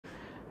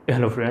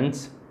Hello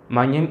friends,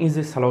 my name is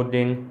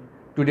Salahuddin.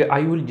 Today I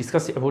will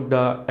discuss about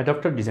the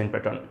adapter design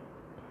pattern.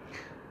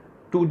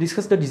 To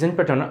discuss the design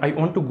pattern, I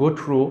want to go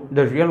through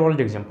the real world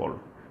example.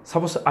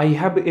 Suppose I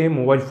have a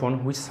mobile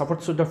phone which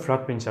supports the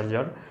flat pin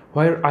charger,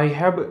 where I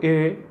have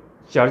a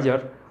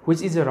charger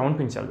which is a round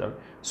pin charger.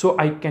 So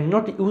I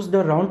cannot use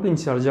the round pin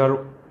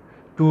charger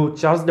to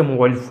charge the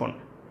mobile phone.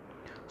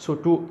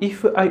 So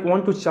if I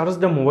want to charge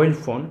the mobile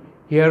phone,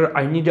 here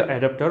I need an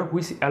adapter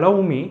which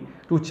allow me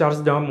to charge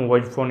the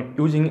mobile phone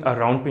using a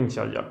round pin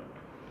charger.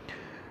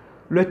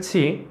 Let's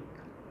see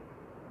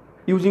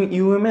using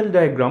UML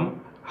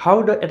diagram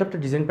how the adapter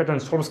design pattern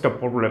solves the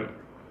problem.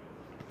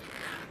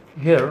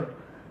 Here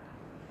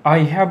I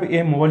have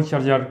a mobile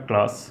charger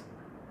class,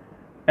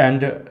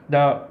 and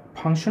the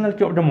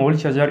functionality of the mobile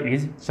charger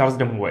is charge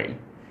the mobile,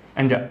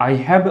 and I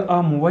have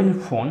a mobile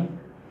phone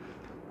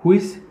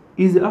which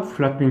is a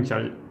flat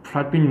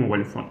pin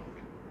mobile phone.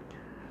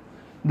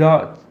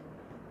 The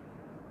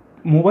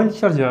mobile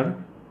charger,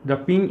 the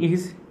pin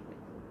is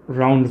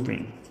round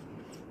pin.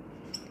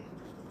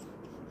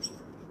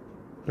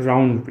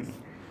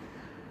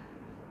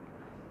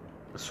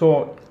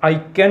 So I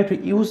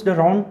can't use the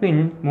round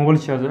pin mobile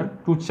charger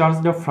to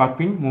charge the flat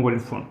pin mobile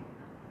phone.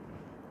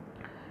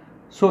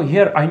 So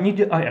here I need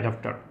an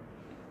adapter.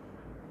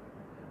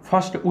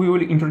 First we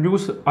will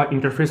introduce an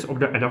interface of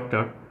the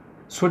adapter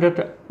so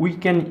that we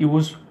can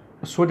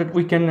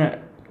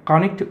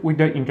connect with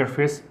the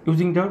interface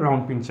using the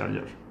round pin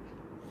charger.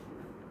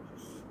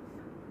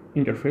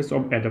 Interface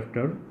of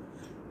adapter.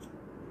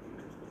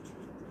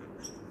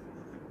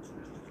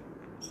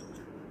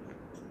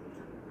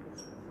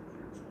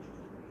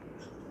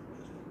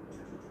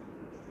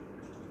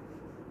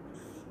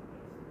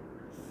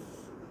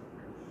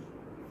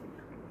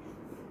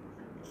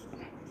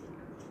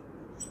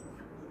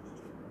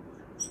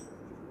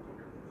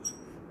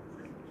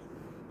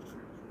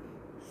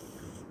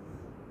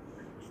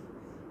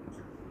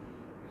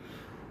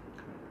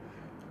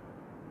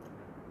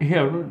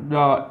 Here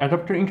the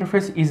adapter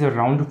interface is a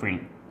round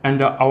pin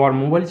and our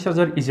mobile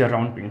charger is a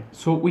round pin,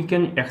 so we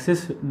can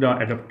access the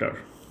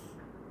adapter.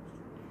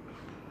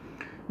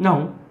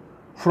 Now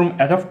from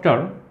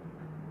adapter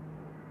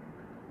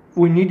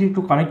we need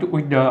to connect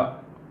with the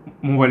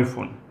mobile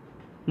phone.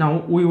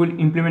 Now we will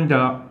implement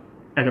the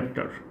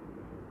adapter.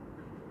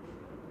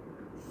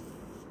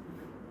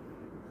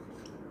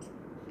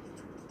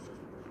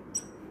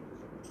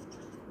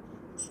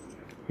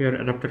 Here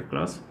adapter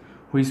class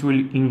which will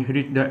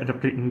inherit the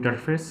adapter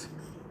interface.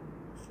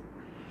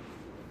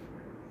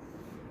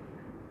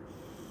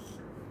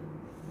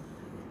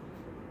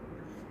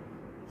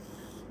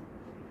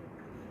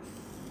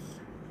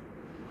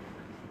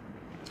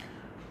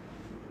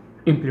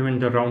 Implement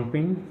the round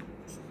pin.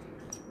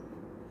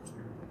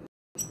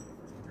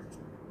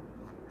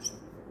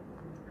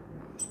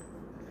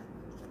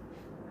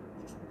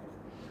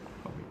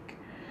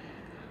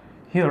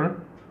 Here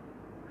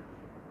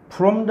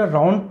from the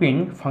round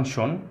pin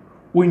function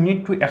we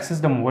need to access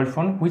the mobile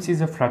phone which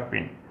is a flat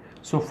pin.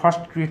 So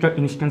first create an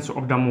instance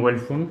of the mobile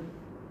phone.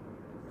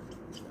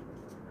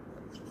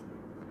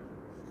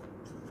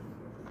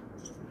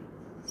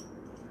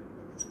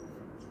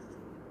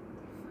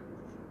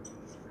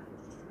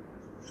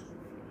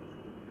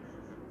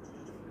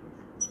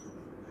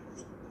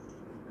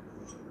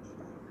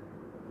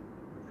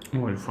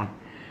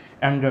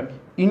 And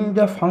in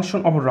the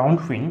function of round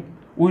pin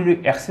we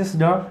will access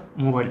the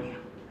mobile.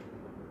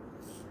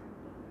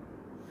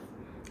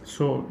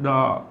 So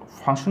the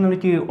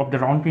functionality of the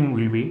round pin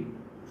will be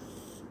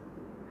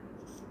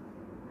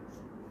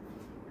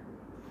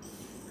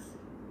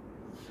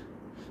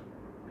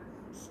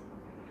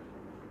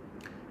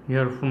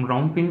here from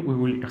round pin we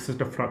will access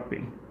the flat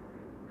pin.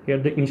 Here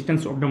the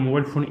instance of the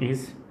mobile phone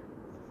is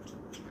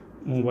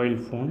mobile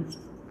phone.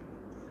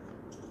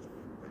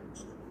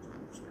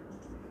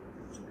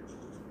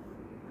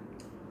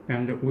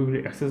 And we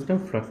will access the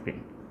flat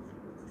pin.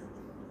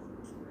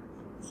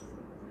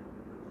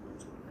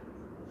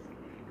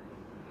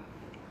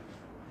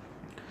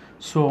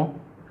 So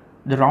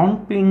the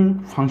round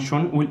pin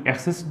function will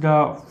access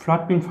the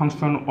flat pin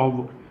function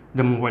of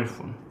the mobile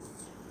phone.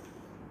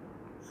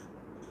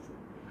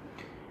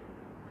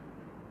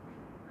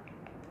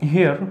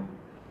 Here,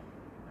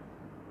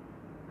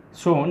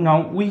 so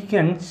now we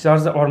can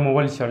charge our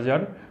mobile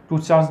charger to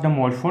charge the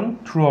mobile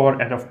phone through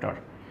our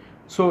adapter.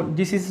 So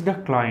this is the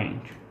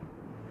client.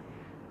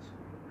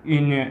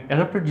 In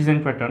adapter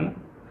design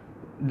pattern,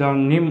 the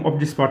name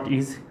of this part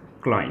is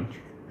client.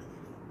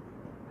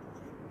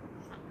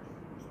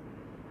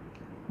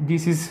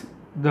 This is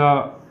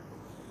the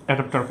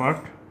adapter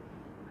part.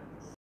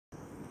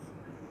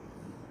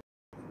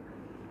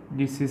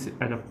 This is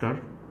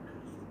adapter.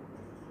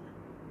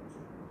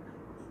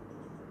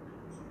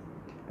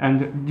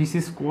 And this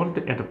is called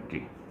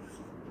adapter.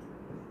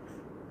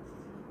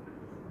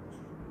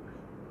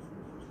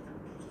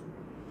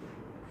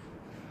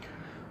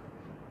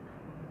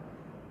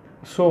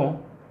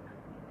 So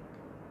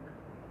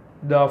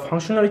the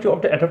functionality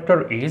of the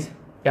adapter is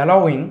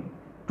allowing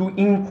two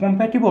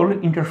incompatible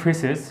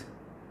interfaces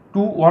to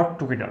work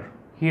together.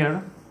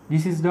 Here,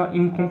 this is the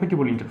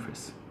incompatible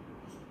interface.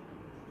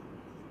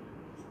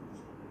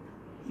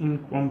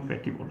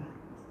 Incompatible.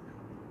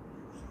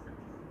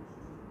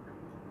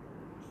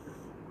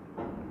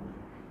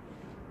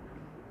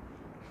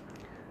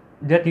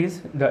 That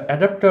is, the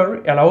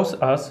adapter allows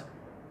us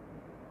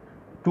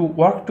to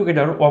work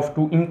together of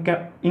two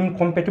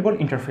incompatible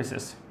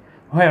interfaces,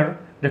 where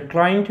the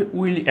client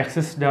will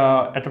access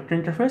the adapter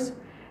interface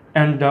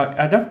and the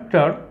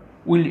adapter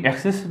will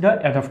access the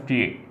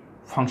adapter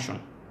function.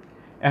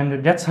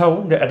 And that's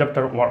how the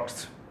adapter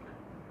works.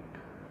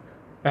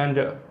 And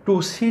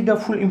to see the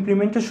full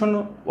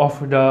implementation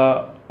of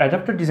the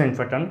adapter design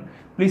pattern,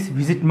 please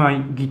visit my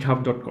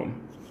github.com,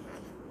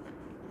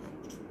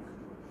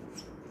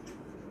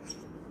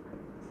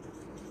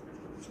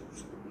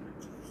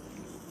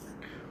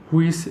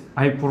 which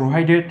I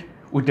provided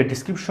with the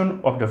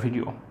description of the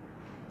video.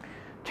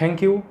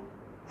 Thank you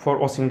for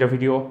watching the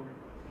video.